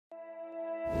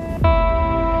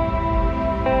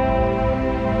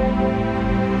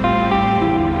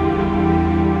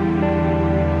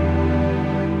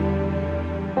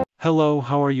Hello,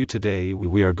 how are you today?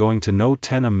 We are going to know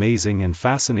 10 amazing and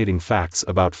fascinating facts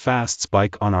about fastest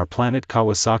bike on our planet,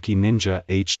 Kawasaki Ninja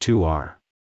H2R.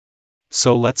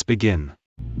 So let's begin.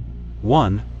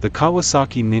 1. The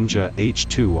Kawasaki Ninja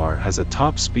H2R has a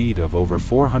top speed of over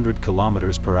 400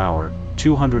 km per hour,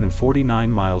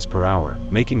 249 miles per hour,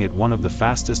 making it one of the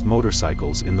fastest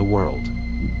motorcycles in the world.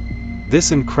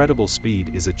 This incredible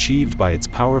speed is achieved by its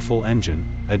powerful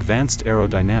engine, advanced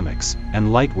aerodynamics,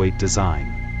 and lightweight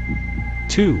design.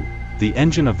 2. The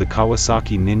engine of the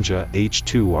Kawasaki Ninja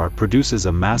H2R produces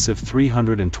a massive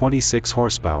 326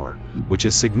 horsepower, which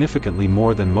is significantly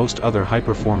more than most other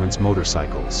high-performance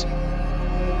motorcycles.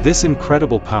 This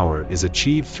incredible power is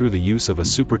achieved through the use of a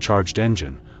supercharged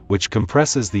engine, which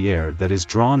compresses the air that is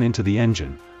drawn into the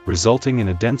engine, resulting in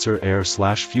a denser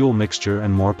air/fuel mixture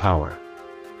and more power.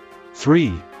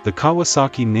 3. The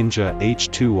Kawasaki Ninja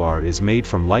H2R is made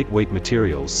from lightweight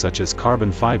materials such as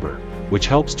carbon fiber, which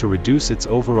helps to reduce its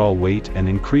overall weight and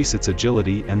increase its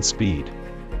agility and speed.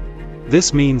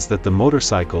 This means that the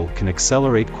motorcycle can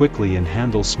accelerate quickly and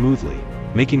handle smoothly,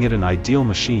 making it an ideal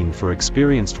machine for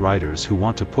experienced riders who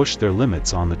want to push their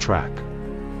limits on the track.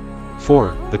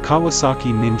 4. The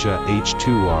Kawasaki Ninja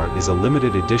H2R is a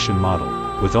limited edition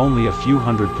model, with only a few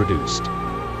hundred produced.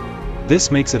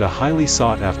 This makes it a highly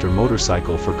sought-after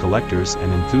motorcycle for collectors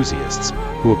and enthusiasts,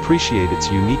 who appreciate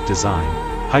its unique design,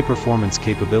 high-performance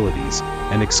capabilities,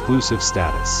 and exclusive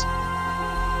status.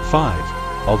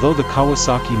 5. Although the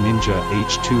Kawasaki Ninja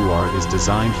H2R is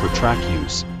designed for track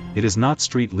use, it is not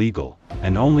street legal,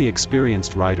 and only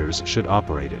experienced riders should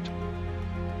operate it.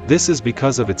 This is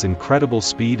because of its incredible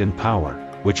speed and power,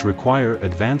 which require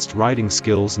advanced riding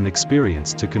skills and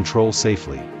experience to control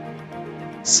safely.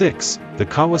 6. The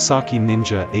Kawasaki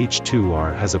Ninja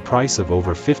H2R has a price of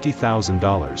over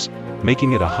 $50,000,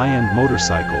 making it a high-end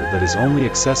motorcycle that is only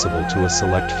accessible to a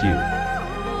select few.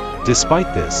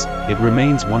 Despite this, it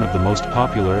remains one of the most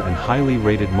popular and highly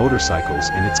rated motorcycles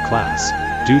in its class,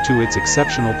 due to its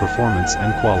exceptional performance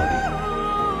and quality.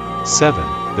 7.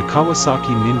 The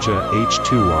Kawasaki Ninja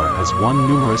H2R has won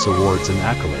numerous awards and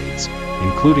accolades,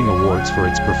 including awards for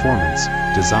its performance,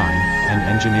 design, and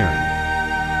engineering.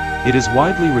 It is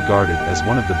widely regarded as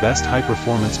one of the best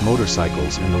high-performance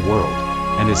motorcycles in the world,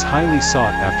 and is highly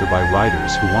sought after by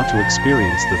riders who want to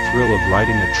experience the thrill of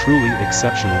riding a truly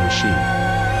exceptional machine.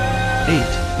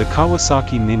 8. The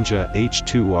Kawasaki Ninja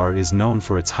H2R is known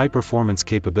for its high-performance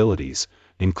capabilities,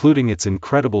 including its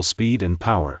incredible speed and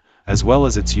power, as well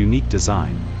as its unique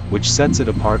design, which sets it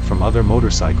apart from other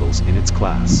motorcycles in its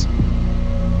class.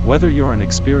 Whether you're an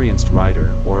experienced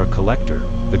rider or a collector,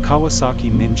 the Kawasaki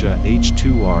Ninja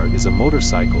H2R is a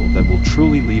motorcycle that will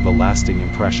truly leave a lasting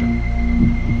impression.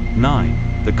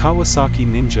 9. The Kawasaki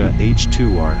Ninja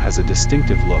H2R has a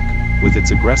distinctive look, with its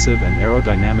aggressive and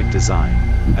aerodynamic design,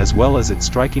 as well as its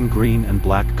striking green and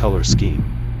black color scheme.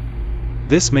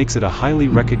 This makes it a highly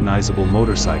recognizable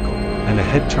motorcycle, and a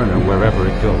head-turner wherever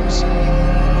it goes.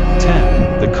 10.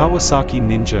 The Kawasaki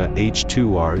Ninja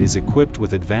H2R is equipped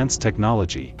with advanced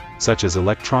technology, such as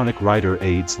electronic rider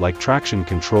aids like traction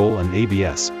control and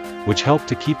ABS, which help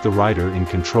to keep the rider in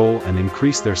control and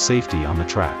increase their safety on the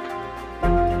track.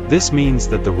 This means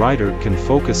that the rider can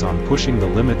focus on pushing the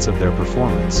limits of their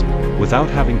performance, without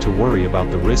having to worry about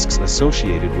the risks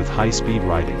associated with high-speed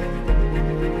riding.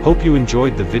 Hope you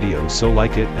enjoyed the video, so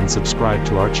like it and subscribe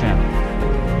to our channel.